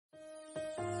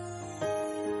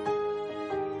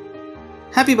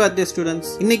Happy birthday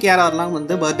students. இன்னைக்கு யாரெல்லாம்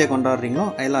birthday கொண்டாடுறீங்களோ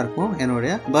எல்லாருக்கும்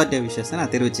என்னுடைய பர்த்டே விஷஸை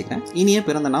நான் தெரிவிச்சுக்கிறேன். இனிய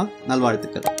பிறந்த நாள்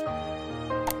நல்வாழ்த்துக்கள்.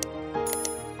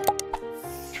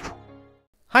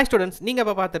 Hi students, நீங்கள்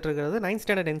இப்போ பார்த்துட்டு இருக்கிறது 9th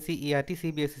standard NCERT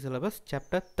CBSE syllabus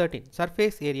chapter 13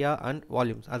 surface area and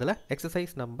volumes. அதில்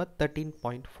exercise number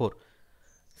 13.4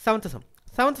 seventh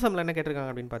sumல என்ன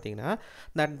கேட்டிருக்காங்க அப்படின்னு பார்த்தீங்கன்னா,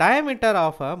 the diameter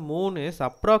of a moon is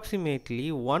approximately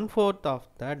 1/4 of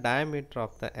the diameter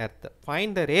of the earth. Find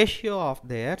the ratio of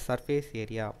their surface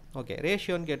area. Okay,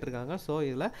 ரேஷியோன்னு கேட்டிருக்காங்க. So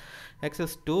இதில் x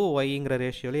is to yங்கிற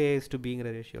ரேஷியோவில் a is to bங்கிற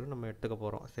ரேஷியோவில் நம்ம எடுத்துக்க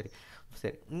போகிறோம். சரி,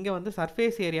 இங்கே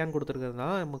சர்ஃபேஸ் ஏரியான்னு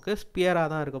கொடுத்துருக்கிறதுனால நமக்கு ஸ்பியராக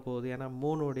தான் இருக்க போகுது. ஏன்னா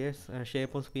மூணுடைய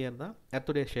ஷேப்பும் ஸ்பியர் தான்,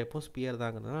 எர்த்துடைய ஷேப்பும் ஸ்பியர்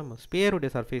தாங்கிறதுனால நம்ம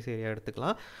ஸ்பியருடைய சர்ஃபேஸ் ஏரியா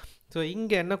எடுத்துக்கலாம். ஸோ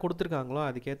இங்கே என்ன கொடுத்துருக்காங்களோ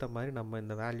அதுக்கேற்ற மாதிரி நம்ம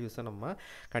இந்த வேல்யூஸை நம்ம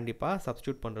கண்டிப்பாக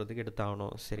சப்ஸ்டியூட் பண்ணுறதுக்கு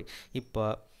எடுத்தாகணும். சரி, இப்போ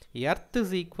எர்த்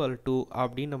இஸ் ஈக்குவல் டு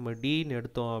அப்படின்னு நம்ம டின்னு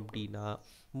எடுத்தோம் அப்படின்னா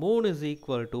Moon is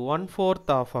equal to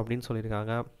 1/4 of அப்படின்னு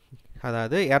சொல்லியிருக்காங்க.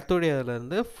 அதாவது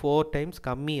எர்த்துடையதுலேருந்து 4 டைம்ஸ்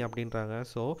கம்மி அப்படின்றாங்க.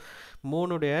 ஸோ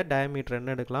மூணுடைய டயமீட்டர்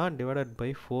என்ன எடுக்கலாம், டிவைடட் பை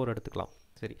 4 எடுத்துக்கலாம்.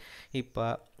 சரி, இப்போ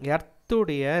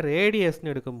எர்த்துடைய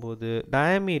ரேடியஸ்னு எடுக்கும்போது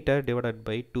டயமீட்டர் டிவைடட்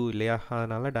பை 2 இல்லையா,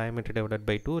 அதனால் டயமீட்டர் டிவைடட்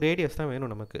பை 2, ரேடியஸ் தான்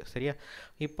வேணும் நமக்கு. சரியா,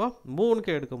 இப்போ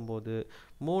மூணுக்கு எடுக்கும்போது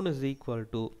மூணு இஸ் ஈக்குவல்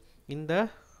டு இந்த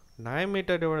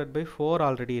டயமீட்டர் டிவைடட் பை 4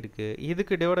 ஆல்ரெடி இருக்குது,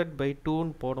 இதுக்கு டிவைடட் பை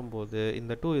 2ன்னு போடும்போது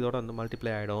இந்த 2 இதோட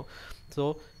மல்டிப்ளை ஆகிடும். ஸோ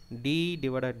டி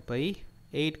டிவைடட் பை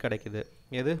 8 கிடைக்குது.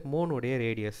 எது, மூணுடைய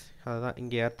ரேடியஸ். அதுதான்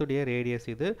இங்கே எர்த்துடைய ரேடியஸ்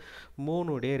இது,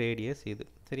 மூணுடைய ரேடியஸ் இது.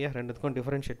 சரியா, ரெண்டுத்துக்கும்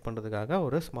டிஃபரன்ஷியேட் பண்ணுறதுக்காக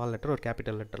ஒரு ஸ்மால் லெட்டர் ஒரு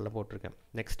கேபிட்டல் லெட்டரில் போட்டிருக்கேன்.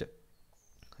 நெக்ஸ்ட்டு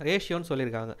ரேஷியோன்னு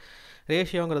சொல்லியிருக்காங்க.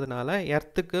 ரேஷியோங்கிறதுனால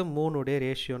எர்த்துக்கு மூணுடைய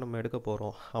ரேஷியோ நம்ம எடுக்க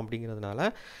போகிறோம். அப்படிங்கிறதுனால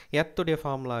எர்த்துடைய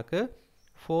ஃபார்முலாவுக்கு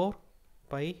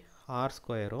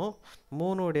 4πr²,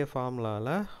 மூணுடைய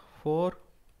ஃபார்முலாவில்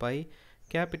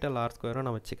 4πR²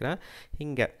 நான் வச்சுக்கிறேன்.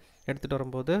 இங்கே எடுத்துகிட்டு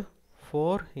வரும்போது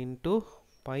 4 ×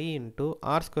 π ×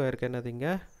 r² என்னதுங்க,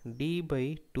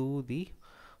 d/2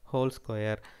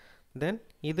 தென்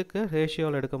இதுக்கு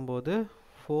ரேஷியோவில் எடுக்கும்போது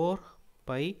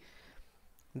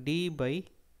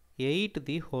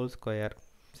 4πd/8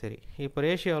 சரி, இப்போ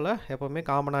ரேஷியோவில் எப்போவுமே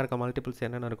காமனாக இருக்க மல்டிபிள்ஸ்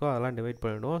என்னென்ன இருக்கோ அதெல்லாம் டிவைட்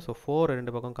பண்ணிவிடுவோம். ஸோ 4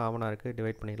 ரெண்டு பக்கம் காமனாக இருக்குது,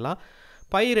 டிவைட் பண்ணிடலாம்.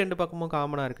 பை ரெண்டு பக்கமும்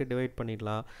காமனாக இருக்குது, டிவைட்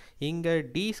பண்ணிடலாம். இங்கே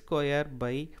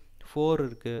d²/4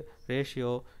 இருக்குது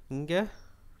ரேஷியோ, இங்கே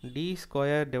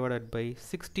d² டிவைடட் பை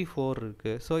 64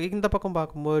 இருக்குது. ஸோ இந்த பக்கம்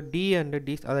பார்க்கும்போது d அண்ட் d,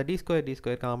 அதாவது d²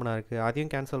 காமனாக இருக்குது,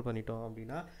 அதையும் கேன்சல் பண்ணிட்டோம்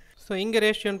அப்படின்னா. ஸோ இங்கே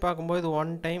ரேஷியோன்னு பார்க்கும்போது இது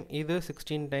 1 டைம், இது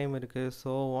 16 டைம் இருக்குது.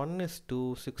 So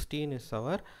 1:16 is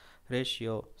our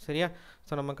ratio. சரியா,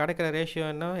 ஸோ நம்ம கிடைக்கிற ரேஷியோ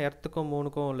என்ன, எர்த்துக்கும்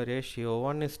மூணுக்கும் உள்ள ரேஷியோ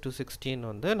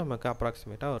 1:16 நமக்கு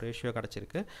அப்ராக்சிமேட்டாக ஒரு ரேஷியோ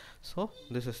கிடச்சிருக்கு. So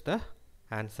this is the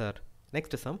answer.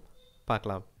 Next sum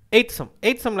பார்க்கலாம். எயித்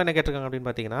சம்மில் என்ன கேட்டிருக்காங்க அப்படின்னு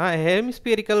பார்த்தீங்கன்னா,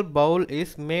 ஹெமிஸ்பியரிக்கல் Pavul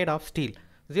is made of steel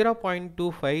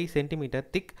 0.25 cm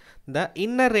thick. The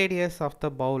inner radius of the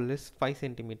bowl is 5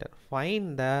 cm. Find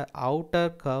the outer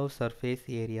curve surface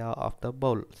area of the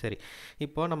bowl. சரி,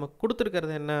 இப்போ நம்ம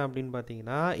கொடுத்துருக்கிறது என்ன அப்படின்னு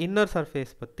பார்த்தீங்கன்னா, இன்னர்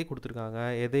சர்ஃபேஸ் பற்றி கொடுத்துருக்காங்க.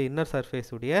 எது, இன்னர்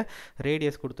சர்ஃபேஸ் உடைய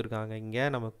ரேடியஸ் கொடுத்துருக்காங்க. இங்கே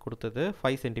நமக்கு கொடுத்தது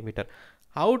 5 cm.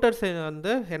 அவுட்டர்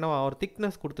என்னவா ஒரு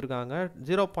திக்னஸ் கொடுத்துருக்காங்க,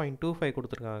 0.25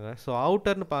 கொடுத்துருக்காங்க. ஸோ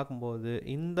அவுட்டர்னு பார்க்கும்போது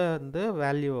இந்த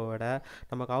வேல்யூவோட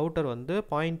நமக்கு அவுட்டர்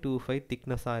 0.25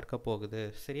 திக்னஸாக இருக்க போகுது.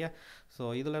 சரியா, ஸோ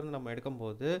இதிலேருந்து நம்ம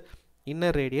எடுக்கும்போது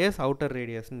இன்னர் ரேடியஸ் அவுட்டர்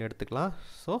ரேடியஸ்ன்னு எடுத்துக்கலாம்.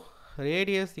 ஸோ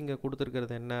ரேடியஸ் இங்கே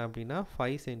கொடுத்துருக்கிறது என்ன அப்படின்னா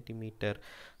 5 cm.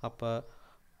 அப்போ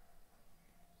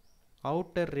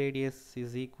outer radius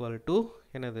is equal to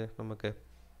என்னது, நமக்கு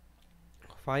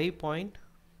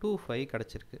 5.25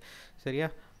 கிடச்சிருக்கு. சரியா,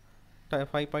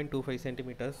 5.25 cm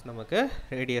நமக்கு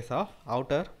ரேடியஸ் ஆஃப்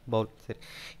அவுட்டர் பவுல். சரி,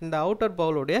 இந்த அவுட்டர்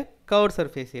பவுலுடைய கர்வ்ட்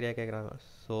சர்ஃபேஸ் ஏரியா கேட்குறாங்க.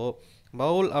 ஸோ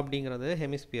பவுல் அப்படிங்கிறது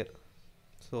hemisphere.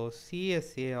 So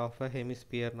CSA of a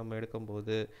hemisphere நம்ம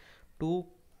எடுக்கும்போது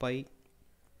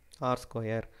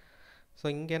 2πr². ஸோ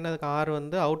இங்கே என்னதுக்கு r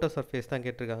அவுட்டர் சர்ஃபேஸ் தான்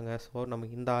கேட்டிருக்காங்க. ஸோ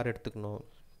நமக்கு இந்த r எடுத்துக்கணும்.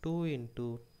 2 ×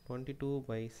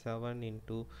 22/7 ×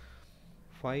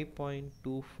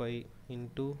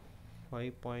 5.25 ×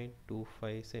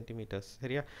 5.25 cm.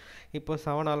 சரியா, இப்போ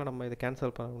 7ஆல் நம்ம இதை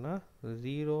கேன்சல் பண்ணோம்னா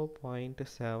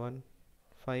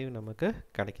 0.75 நமக்கு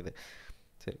கிடைக்குது.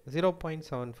 சரி,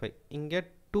 0.75 இங்கே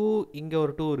 2, இங்கே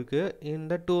ஒரு 2 இருக்குது.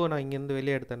 இந்த 2 நான் இங்கேருந்து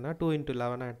வெளியே எடுத்தேன்னா 2 ×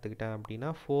 11 எடுத்துக்கிட்டேன் அப்படின்னா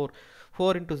 4 ×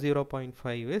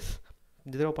 0.5 இஸ்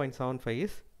 0.75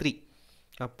 இஸ் 3.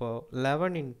 அப்போது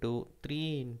 11 × 3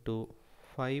 ×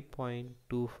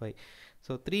 5.25.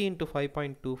 ஸோ 3 ×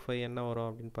 5.25 என்ன வரும்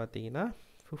அப்படின்னு பார்த்தீங்கன்னா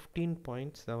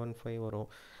 15.75 வரும்.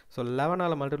 ஸோ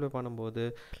 11ஆல் மல்டிப்ளை பண்ணும்போது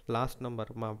லாஸ்ட் நம்பர்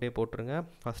அப்படியே போட்டுருங்க.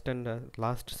 ஃபஸ்ட் அண்ட்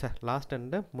லாஸ்ட்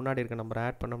அண்டு முன்னாடி இருக்க நம்பரை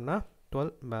ஆட் பண்ணோம்னா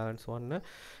 12 பேலன்ஸ் 1.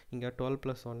 இங்கே 12 +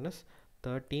 1 is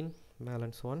 13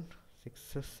 பேலன்ஸ் 1,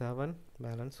 6, 7,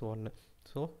 பேலன்ஸ் 1.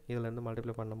 ஸோ இதிலேருந்து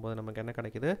மல்டிப்ளை பண்ணும்போது நமக்கு என்ன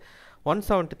கிடைக்குது?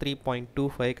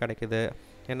 173.25 கிடைக்குது.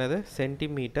 என்னது?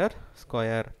 Centimetre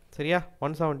square. சரியா?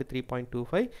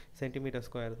 173.25 சென்டிமீட்டர்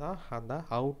ஸ்கொயர் தான் அந்த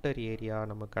அவுட்டர் ஏரியா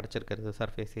நமக்கு கிடச்சிருக்கிறது,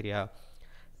 சர்ஃபேஸ் ஏரியா.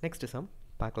 நெக்ஸ்ட் சம்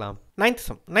பார்க்கலாம்.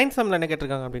 நைன்த் சம்மில் என்ன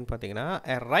கேட்டிருக்காங்க அப்படின்னு பார்த்தீங்கன்னா,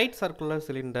 a right circular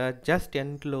cylinder just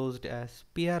enclosed a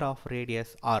sphere of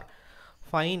radius r.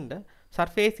 Find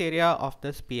surface area of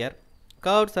the sphere,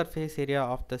 curved surface area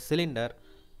of the cylinder,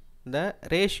 the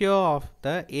ratio of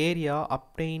the area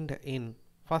obtained in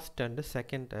first and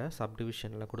second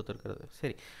subdivisionல கொடுத்துருக்கிறது.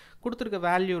 சரி, கொடுத்துருக்க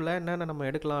வேல்யூவில் என்னென்ன நம்ம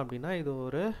எடுக்கலாம் அப்படின்னா, இது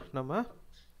ஒரு நம்ம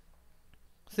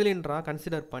சிலிண்டராக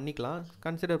கன்சிடர்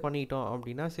பண்ணிக்கிட்டோம்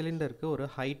அப்படின்னா சிலிண்டருக்கு ஒரு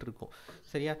ஹைட் இருக்கும்.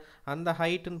 சரியா? அந்த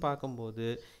ஹைட்டுன்னு பார்க்கும்போது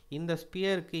இந்த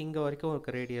ஸ்பியருக்கு இங்கே வரைக்கும்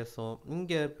இருக்க ரேடியஸும்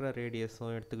இங்கே இருக்கிற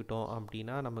ரேடியஸும் எடுத்துக்கிட்டோம்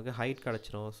அப்படின்னா நமக்கு ஹைட்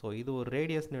கிடச்சிரும். ஸோ இது ஒரு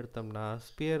ரேடியஸ்னு எடுத்தோம்னா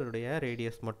ஸ்பியருடைய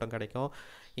ரேடியஸ் மட்டும் கிடைக்கும்.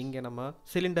 இங்கே நம்ம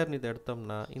சிலிண்டர்னு இது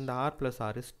எடுத்தோம்னா இந்த r +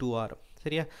 r is 2r.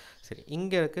 சரியா? சரி,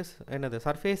 இங்கே இருக்குது என்னது?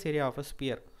 Surface area of a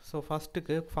sphere. So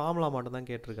ஃபஸ்ட்டுக்கு formula மட்டும் தான்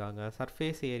கேட்டிருக்காங்க.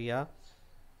 சர்ஃபேஸ் ஏரியா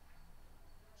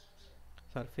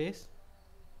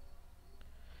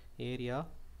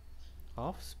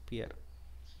of sphere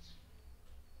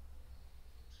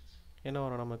என்ன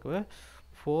வரும் நமக்கு?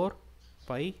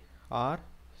 4πr².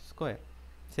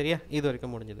 சரியா? இது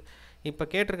வரைக்கும் முடிஞ்சது. இப்போ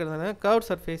கேட்டிருக்கிறது curved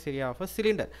surface area of a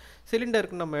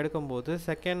சிலிண்டருக்கு நம்ம எடுக்கும்போது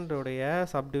செகண்டோடைய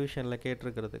சப்டிவிஷனில்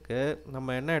கேட்டிருக்கிறதுக்கு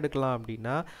நம்ம என்ன எடுக்கலாம்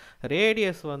அப்படின்னா,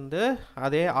 ரேடியஸ் வந்து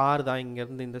அதே ஆர் தான்.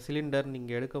 இங்கேருந்து இந்த சிலிண்டர்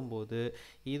நீங்கள் எடுக்கும்போது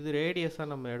இது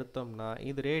ரேடியஸாக நம்ம எடுத்தோம்னா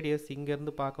இது ரேடியஸ்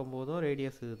இங்கேருந்து பார்க்கும்போதும்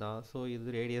ரேடியஸ் இது தான். ஸோ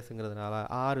இது ரேடியஸுங்கிறதுனால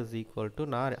ஆர் இஸ் ஈக்குவல் டு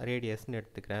நான் ரேடியஸ்ன்னு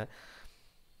எடுத்துக்கிறேன்,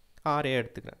 ஆரே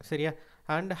எடுத்துக்கிறேன். சரியா?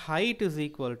 அண்ட் ஹைட் இஸ்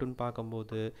ஈக்குவல் டுன்னு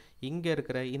பார்க்கும்போது இங்கே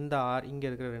இருக்கிற இந்த ஆர் இங்கே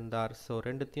இருக்கிற 2 ஆர், ஸோ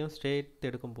ரெண்டுத்தையும் ஸ்ட்ரெயிட்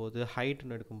எடுக்கும்போது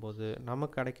ஹைட்டுன்னு எடுக்கும்போது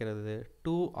நமக்கு கிடைக்கிறது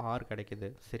 2r கிடைக்கிது.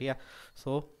 சரியா?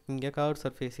 ஸோ இங்கே curved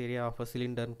surface area of a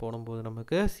சிலிண்டர்னு போடும்போது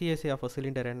நமக்கு சிஎஸ்ஏ ஆஃப் அ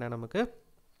சிலிண்டர் என்ன? நமக்கு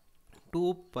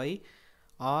 2πr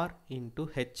 ×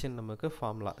 h நமக்கு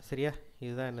ஃபார்முலா. சரியா?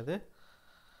 இதுதான் என்னது?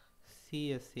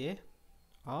 CSA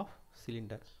of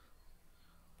cylinder.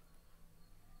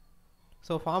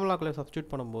 So ஃபார்முலாக்குள்ளே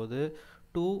substitute பண்ணும்போது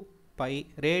 2π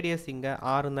ரேடியஸ் இங்கே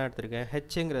ஆர்னு தான் எடுத்திருக்கேன்,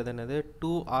 ஹெச்ங்கிறது என்னது?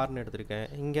 2rன்னு எடுத்திருக்கேன்.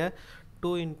 இங்கே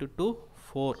 2 × 2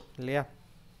 4 இல்லையா?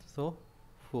 ஸோ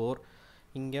 4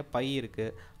 இங்கே பை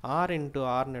இருக்குது. ஆர் ×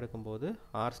 ஆர்னு எடுக்கும்போது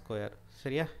r².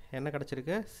 சரியா? என்ன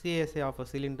கிடச்சிருக்கு? சிஎஸ்ஏ ஆஃப் அ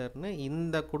சிலிண்டர்னு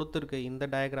இந்த கொடுத்துருக்கு இந்த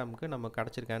டயக்ராமுக்கு நமக்கு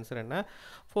கிடச்சிருக்கு ஆன்சர் என்ன?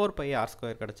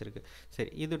 4πr² கிடச்சிருக்கு. சரி,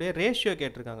 இதுடைய ரேஷியோ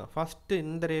கேட்டிருக்காங்க. ஃபஸ்ட்டு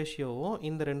இந்த ரேஷியோவும்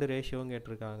இந்த 2 ரேஷியோவும்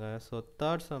கேட்டிருக்காங்க. ஸோ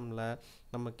தேர்ட் சம்மில்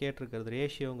நம்ம கேட்டிருக்கிறது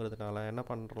ரேஷியோங்கிறதுனால என்ன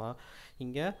பண்ணுறலாம்,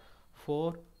 இங்கே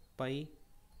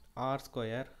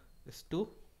 4πr² இஸ் டு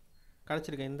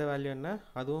கிடச்சிருக்கு. இந்த வேல்யூ என்ன?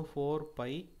 அதுவும்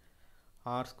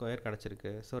 4πr²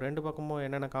 கிடச்சிருக்கு. ஸோ ரெண்டு பக்கமும்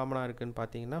என்னென்ன காமனாக இருக்குதுன்னு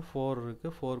பார்த்தீங்கன்னா 4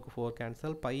 இருக்குது, 4க்கு 4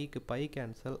 cancel, bike by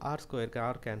cancel, r²க்கு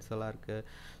r கேன்சலாக இருக்குது.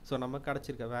 ஸோ நமக்கு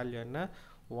கிடச்சிருக்க வேல்யூ என்ன?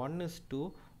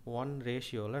 1:1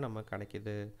 ரேஷியோவில் நமக்கு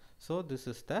கிடைக்கிது. So this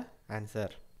is the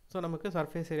answer. So நமக்கு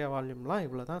சர்ஃபேஸ் ஏரியா வால்யூம்லாம்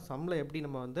இவ்வளோ தான். சம்மில் எப்படி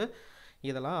நம்ம வந்து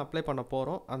இதெல்லாம் அப்ளை பண்ண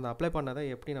போகிறோம், அந்த அப்ளை பண்ணதை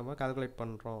எப்படி நம்ம கால்குலேட்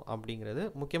பண்ணுறோம் அப்படிங்கிறது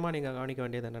முக்கியமாக நீங்கள் கவனிக்க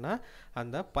வேண்டியது என்னென்னா,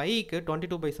 அந்த பைக்கு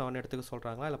 22/7 எடுத்துக்க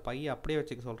சொல்கிறாங்களா, இல்லை பை அப்படியே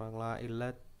வச்சுக்க சொல்கிறாங்களா, இல்லை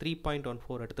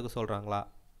 3.14 எடுத்துக்க சொல்கிறாங்களா,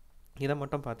 இதை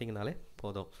மட்டும் பார்த்தீங்கனாலே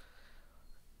போதும்.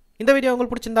 இந்த வீடியோ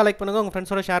உங்களுக்கு பிடிச்சிருந்தா லைக் பண்ணுங்கள், உங்கள்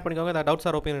ஃப்ரெண்ட்ஸோட ஷேர் பண்ணிக்கோங்க. ஏதாவது டவுட்ஸ்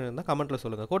ஆர் ஒப்பீனியன் இருந்தால் கமெண்ட்டில்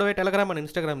சொல்லுங்கள். கூடவே டெலிகிராம் அண்ட்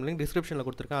இன்ஸ்டாகிராம் லிங்க் டிஸ்கிரிப்ஷனில்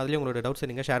கொடுத்துருக்கேன், அதுலேயும் உங்களோட டவுட்ஸை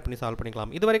நீங்கள் ஷேர் பண்ணி சால்வ்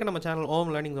பண்ணிக்கலாம். இது வரைக்கும் நம்ம சேனல் ஹோம்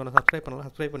லேர்னிங் ஜோனை சப்ஸ்கிரைப்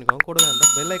பண்ணிக்கோங்க. கூடவே அந்த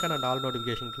bell icon and all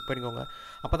notification click பண்ணிக்கோங்க.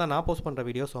 அப்போ தான் நான் போஸ்ட் பண்ணுற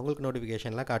வீடியோஸ் உங்களுக்கு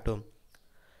நோட்டிஃபிகேஷனில் காட்டும்.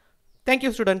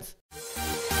 Thank you students.